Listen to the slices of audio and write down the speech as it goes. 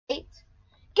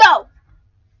Go!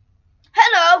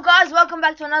 Hello guys, welcome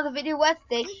back to another video where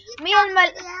today me and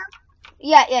my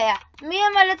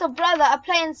little brother are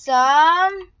playing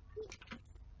some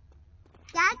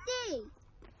Daddy.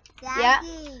 Yeah.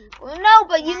 No,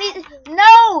 but you need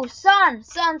no, son,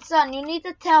 you need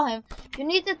to tell him.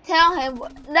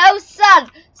 No, son,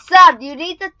 you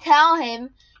need to tell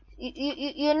him.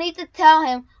 You need to tell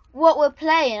him what we're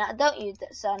playing, don't you,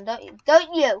 son?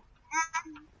 Don't you?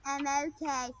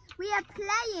 Okay. We are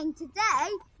playing today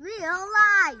real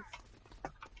life.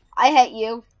 I hate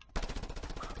you.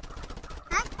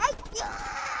 I hate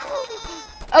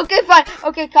you. Okay, fine.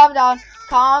 Okay, calm down.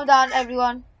 Calm down,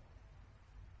 everyone.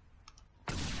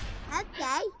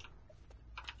 Okay.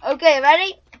 Okay,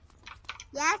 ready?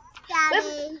 Yes,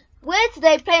 Daddy. We're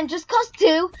today playing Just Cause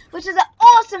 2, which is an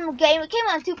awesome game. It came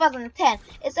out in 2010.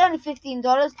 It's only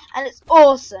 $15 and it's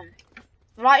awesome.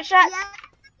 Right, Shaq? Yeah.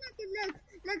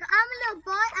 Look, I'm a little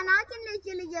boy and I can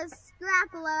literally just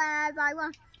scrapple wherever I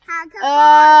want.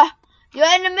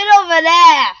 You're in the middle of it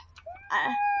there.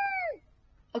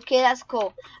 Okay, that's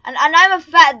cool. And I'm a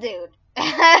fat dude.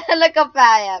 Look how fat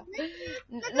I am.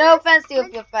 No offense to you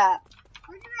if you're fat.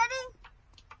 Are you ready?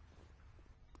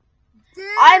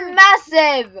 Dude. I'm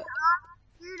massive.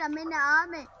 Dude, I'm in the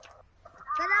army.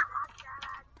 Get up.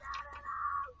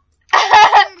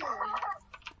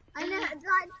 I know, it's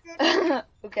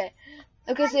Okay.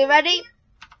 Okay, so you ready?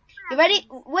 You ready?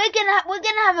 We're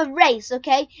gonna have a race,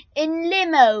 okay? In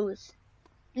limos.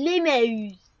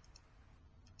 Limos.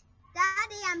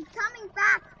 Daddy, I'm coming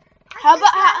back. How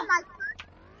about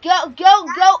go?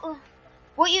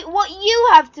 What you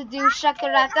have to do,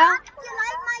 Shakaraka? You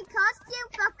like my costume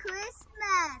for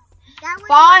Christmas?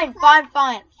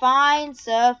 Fine,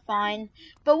 sir, fine.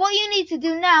 But what you need to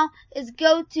do now is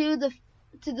go to the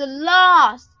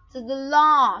last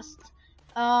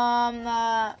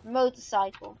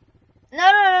motorcycle.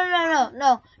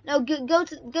 No. Go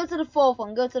to the fourth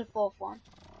one. Go to the fourth one.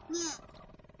 Yeah.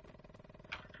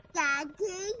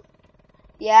 Daddy.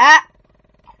 Yeah.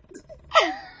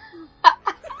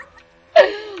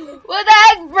 What the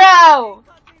heck, bro?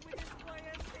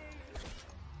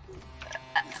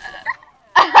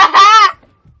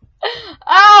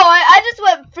 Oh, I just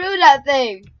went through that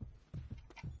thing.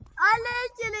 I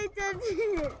literally did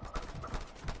it.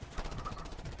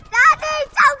 Daddy,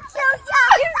 don't shoot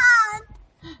your son.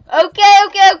 Okay.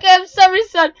 I'm sorry,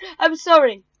 son. I'm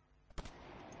sorry.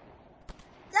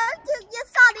 Don't shoot your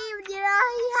son even though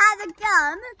he has a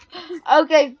gun.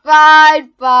 Okay,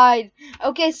 fine.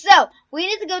 Okay, so we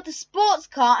need to go to sports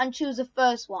car and choose the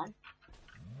first one.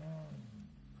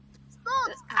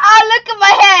 Sports car? Oh, look at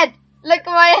my head.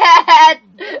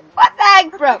 What the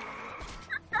heck, bro?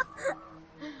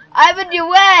 I'm in your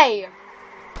way.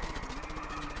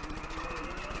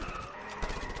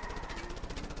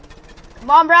 Come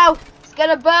on, bro. It's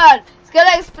gonna burn. It's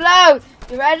gonna explode.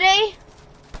 You ready?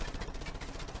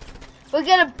 We're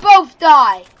gonna both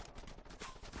die.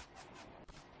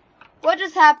 What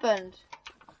just happened?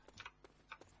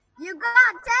 You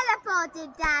got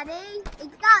teleported, Daddy.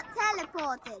 It got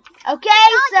teleported. Okay,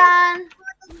 son.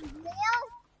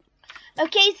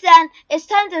 Okay, son. It's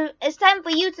time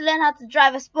for you to learn how to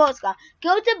drive a sports car.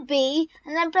 Go to B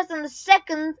and then press on the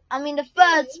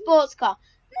third sports car.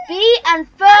 B and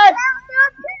third.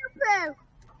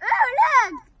 Oh,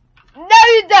 look. No,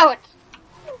 you don't.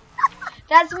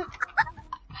 That's.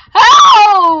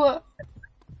 Oh!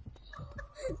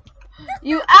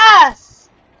 You ass!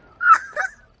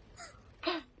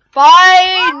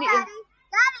 Fine! Daddy,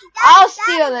 I'll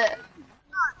steal it!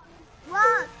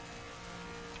 What?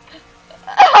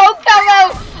 Oh, come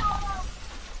out!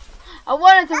 I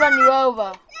wanted to run you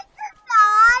over.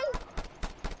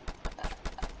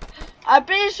 I'm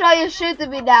pretty sure you're shooting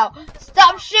me now.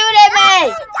 Stop shooting me!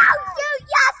 Don't shoot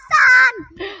your son!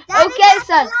 Daddy, Okay,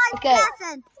 son. Okay.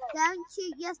 Lesson. Don't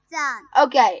shoot your son.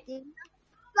 Okay.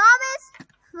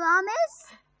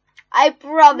 Promise? I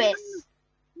promise.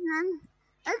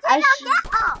 Okay, now get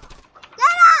up!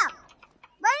 Get up!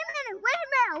 Wait a minute.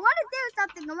 I want to do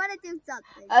something.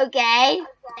 Okay.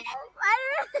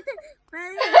 Wait a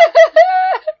minute.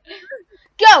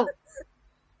 Go!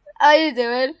 How are you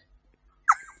doing?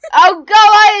 Oh, go!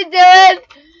 How are you doing?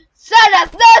 Son,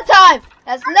 that's no time!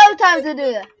 That's no time to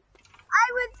do that. I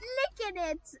was licking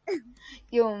it.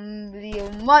 You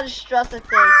monstrosity.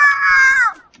 Oh!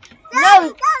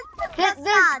 No,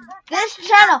 this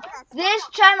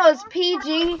channel is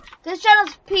PG. This channel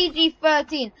is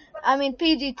PG-13. I mean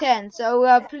PG-10.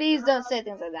 So please don't say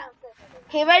things like that.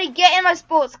 Okay, ready? Get in my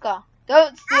sports car.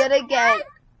 Don't steal it again.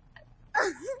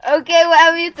 Okay,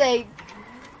 whatever you think.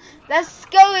 Let's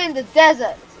go in the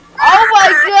desert. Oh my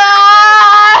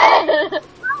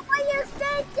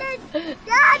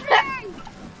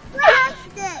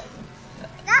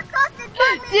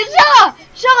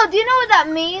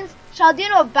Carl, do you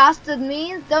know what bastard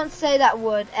means? Don't say that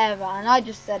word ever. And I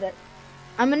just said it.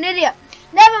 I'm an idiot.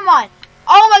 Never mind.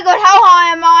 Oh my god, how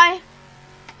high am I?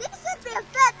 This should be a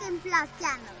 13 plus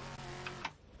channel.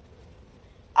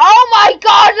 Oh my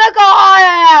god, look how high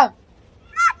I am.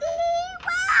 Daddy,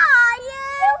 where are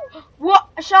you? What?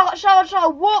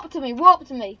 Charlotte, warp to me, warp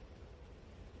to me.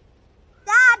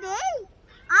 Daddy,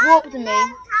 Warp I've to me.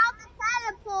 learned how to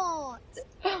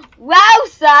teleport. Wow,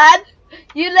 son.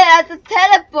 You learned how to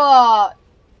teleport.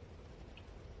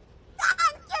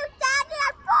 Thank you, Daddy.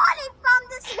 I'm falling from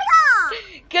the sky.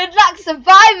 Good luck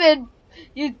surviving,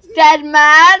 you dead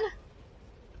man.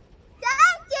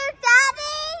 Thank you,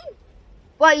 Daddy.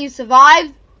 What, you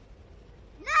survived?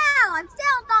 No, I'm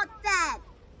still not dead.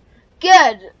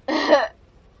 Good.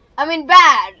 I mean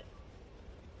bad.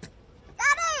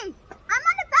 Daddy, I'm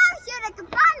on a parachute. I can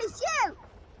finally shoot.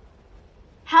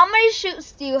 How many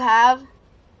shoots do you have?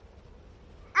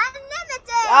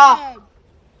 Unlimited. Oh.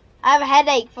 I have a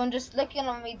headache from just looking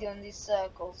at me doing these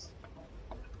circles.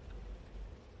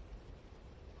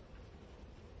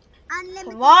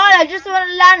 Unlimited. Come on, I just want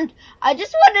to land. I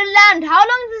just want to land. How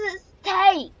long does it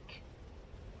take?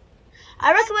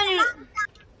 I reckon when you...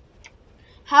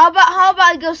 How about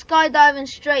I go skydiving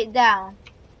straight down?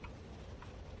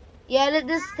 Yeah,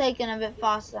 this is taking a bit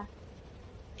faster.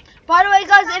 By the way,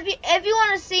 guys, if you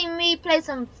want to see me play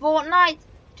some Fortnite,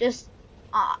 just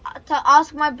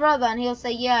ask my brother and he'll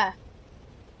say yeah.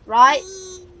 Right?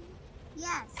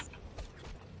 Yes.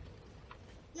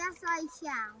 Yes, I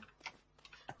shall.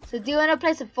 So do you want to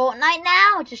play some Fortnite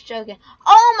now? Just joking.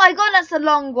 Oh my god, that's a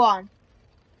long one.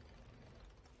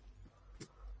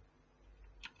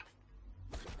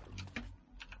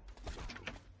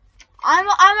 I'm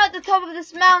at the top of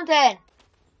this mountain.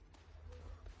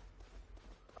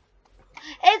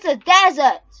 It's a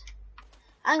desert.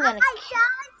 I'm gonna. I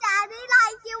tried, Daddy,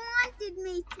 like you wanted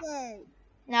me to.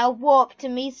 Now warp to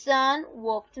me, son.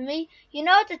 Warp to me. You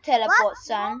know how to teleport, What?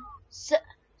 son.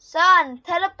 Son,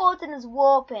 teleporting is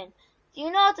warping. Do you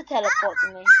know how to teleport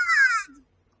to me?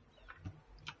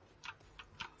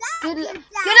 Good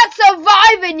luck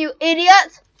surviving, you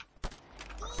idiot.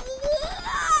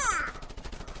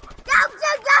 Don't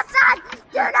shoot your son!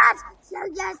 Do not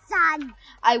shoot your son!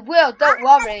 I will, don't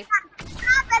worry. I'm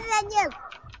better than you!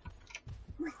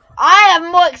 I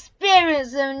have more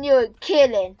experience than you at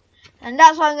killing. And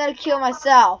that's why I'm going to kill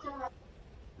myself.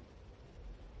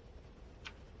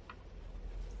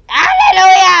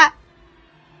 Hallelujah!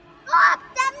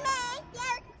 After me,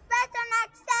 you better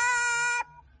accept!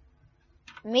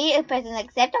 Me is pressing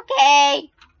accept, okay.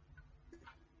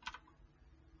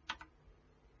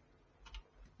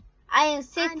 I am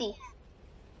city.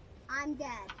 I'm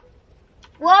dead.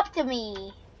 Warp to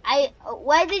me.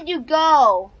 Where did you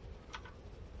go?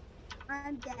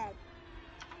 I'm dead.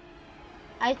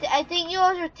 I think you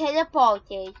also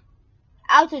teleported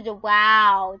out of the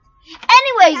wild.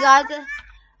 Anyway, guys,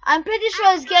 I'm pretty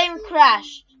sure his game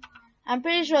crashed.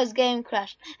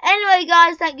 Anyway,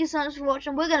 guys, thank you so much for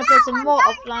watching. We're gonna play some more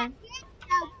offline.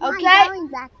 Okay?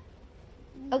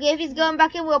 Okay, if he's going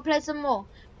back in, we'll play some more.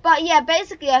 But yeah,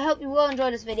 basically, I hope you will enjoy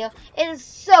this video. It is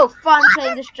so fun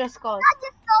playing this Just Cause.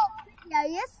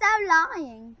 You're so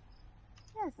lying.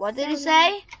 What did he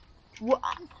say? You're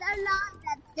so lying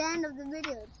at the end of the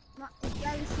video. It's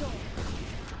very short.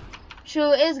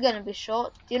 True, it is gonna be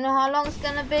short. Do you know how long it's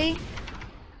gonna be?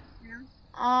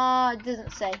 No. It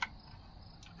doesn't say.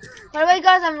 By the way,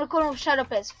 guys, I'm recording with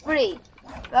Shadowplay. It's free,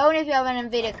 but only if you have an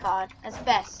Nvidia card. It's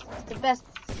best. It's the best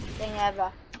thing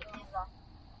ever.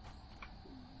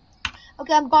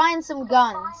 Okay, I'm buying some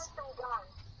guns.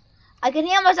 I can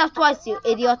hear myself twice, you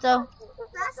idioto.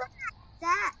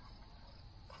 That.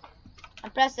 I'm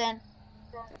pressing.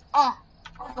 Oh.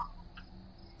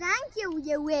 Thank you,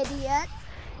 you idiot.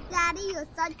 Daddy, you're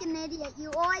such an idiot.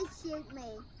 You always shoot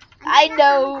me. I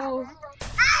know.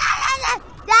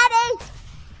 Daddy!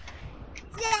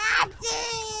 Daddy!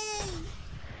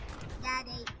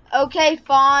 Daddy. Okay,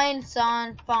 fine,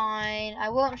 son, fine. I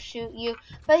won't shoot you.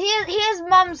 But here's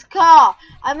Mum's car.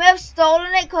 I may have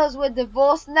stolen it because we're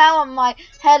divorced now and my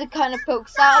head kind of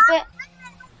pokes out a bit.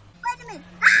 Wait a minute.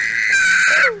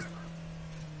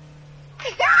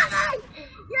 Daddy!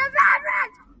 You're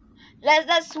bad.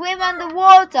 Let's swim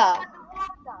underwater.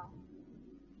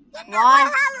 You know I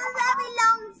have a very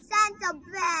long sense of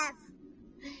breath.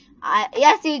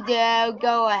 Yes, you do.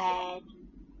 Go ahead.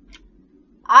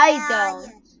 I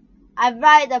don't. I'm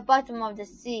right at the bottom of the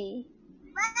sea.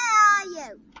 Where are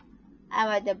you? I'm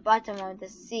at the bottom of the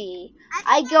sea.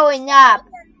 I going up.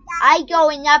 I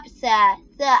going up, sir.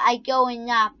 Sir, I going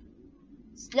up.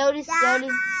 Slowly, slowly.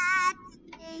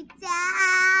 Daddy,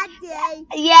 Daddy.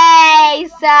 Yay,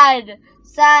 son.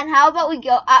 Son, how about we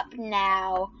go up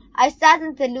now? I'm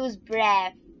starting to lose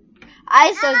breath. No,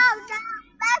 breath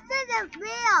isn't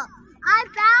real. I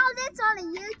found this on a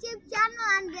YouTube channel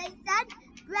and they said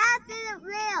breath isn't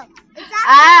real. It's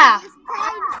actually just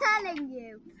pain telling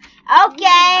you.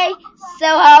 Okay, so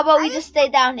how about we just stay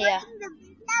down here? The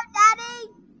video, Daddy?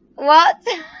 What?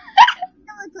 You're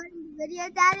recording the video,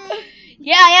 Daddy?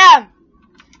 Yeah, I am.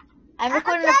 I'm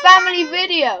recording a family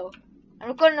video. I'm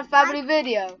recording a family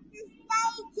video.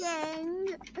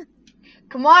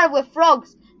 Come on, we're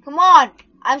frogs. Come on.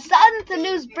 I'm starting to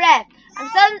lose breath.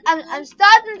 I'm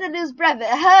starting to lose breath. It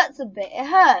hurts a bit. It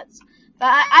hurts.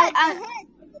 But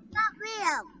It's not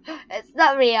real. It's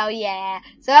not real, yeah.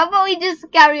 So how about we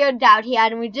just carry on down here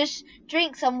and we just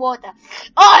drink some water?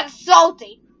 Oh, it's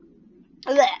salty.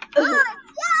 Oh, it's yummy.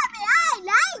 I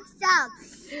like salt.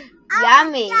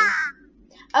 Yummy.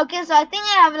 Okay, so I think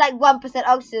I have like 1%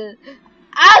 oxygen.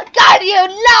 Oh God, you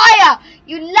liar!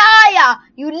 You liar!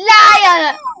 You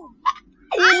liar!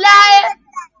 You liar!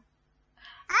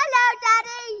 Hello,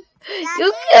 Daddy. You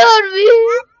killed me.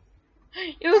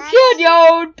 You killed your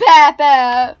own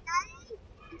Pepper.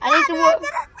 I need to warp.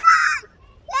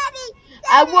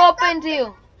 I'm warping to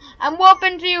you. I'm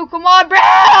warping to you. Come on,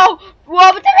 bro!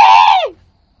 Warp to me!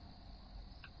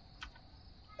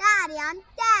 Daddy, I'm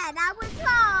dead. I was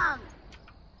wrong.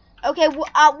 Okay,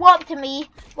 warp to me.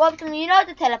 Warp to me. You know how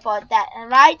to teleport that,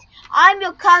 right? I'm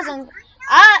your cousin.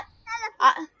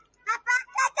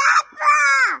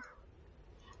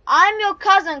 I'm your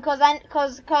cousin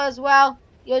cause well,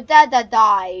 your dad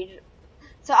died.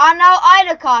 So I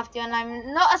look after you and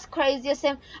I'm not as crazy as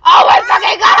him. Oh my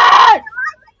fucking God! I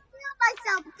can kill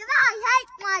myself because I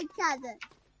hate my cousin.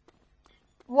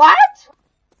 What?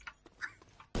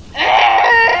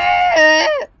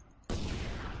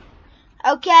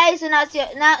 Okay, so now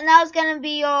it's gonna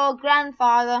be your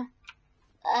grandfather.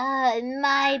 Back in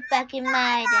my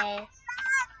day.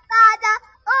 Grandfather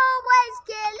always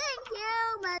killing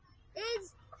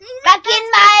humans. Back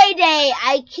in my day,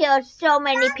 I killed so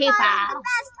many people. The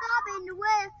best job in the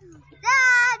world.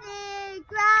 Daddy,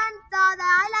 grandfather.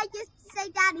 I like just to say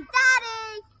daddy.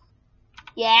 Daddy.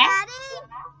 Yeah? Daddy,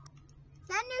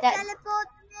 can you teleport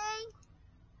to me?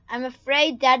 I'm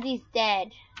afraid Daddy's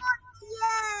dead.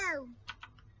 You.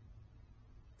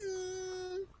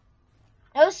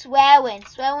 No swearing.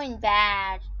 Swearing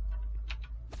bad.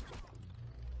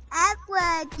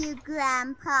 F-word, you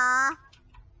grandpa.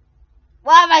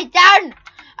 What have I done?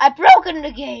 I've broken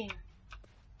the game.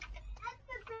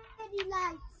 Everybody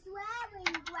likes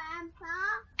swearing,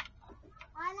 grandpa.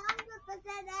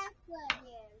 100% F-word,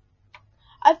 you.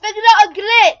 I figured out a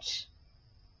glitch.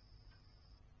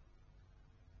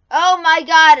 Oh my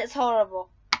God, it's horrible.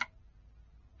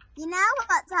 You know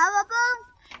what's horrible?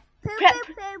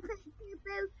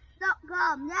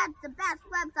 Poo-poo-poo-poo-poo-poo.com. That's the best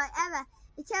website ever.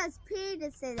 It shows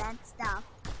penises and stuff.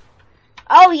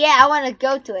 Oh yeah, I want to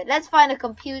go to it. Let's find a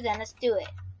computer and let's do it.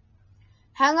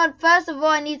 Hang on. First of all,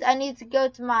 I need to go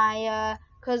to my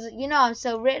cause you know I'm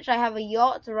so rich. I have a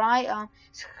yacht, right?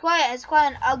 It's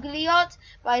quite an ugly yacht,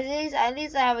 but at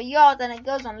least I have a yacht and it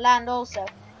goes on land also.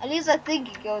 At least I think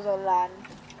it goes on land.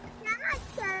 Can I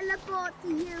teleport to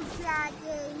you,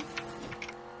 Daddy?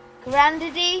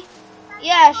 Grandaddy?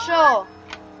 Yeah, sure.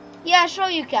 Yeah, sure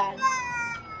you can.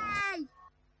 Yay!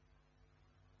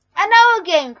 Another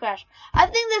game crash. I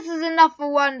think this is enough for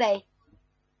one day.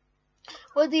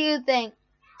 What do you think?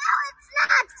 No, it's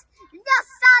not. The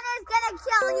sun is gonna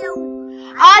kill you.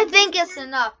 I think it's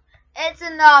enough. It's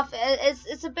enough.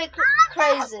 It's a bit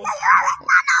crazy. You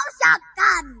with a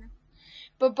shotgun.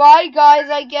 But bye, guys.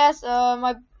 I guess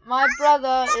my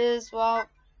brother is well.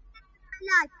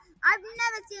 I've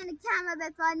never seen a camera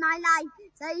before in my life,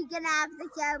 so you're gonna have to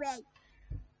show me.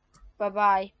 Bye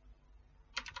bye.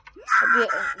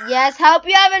 Yes, hope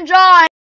you have enjoyed.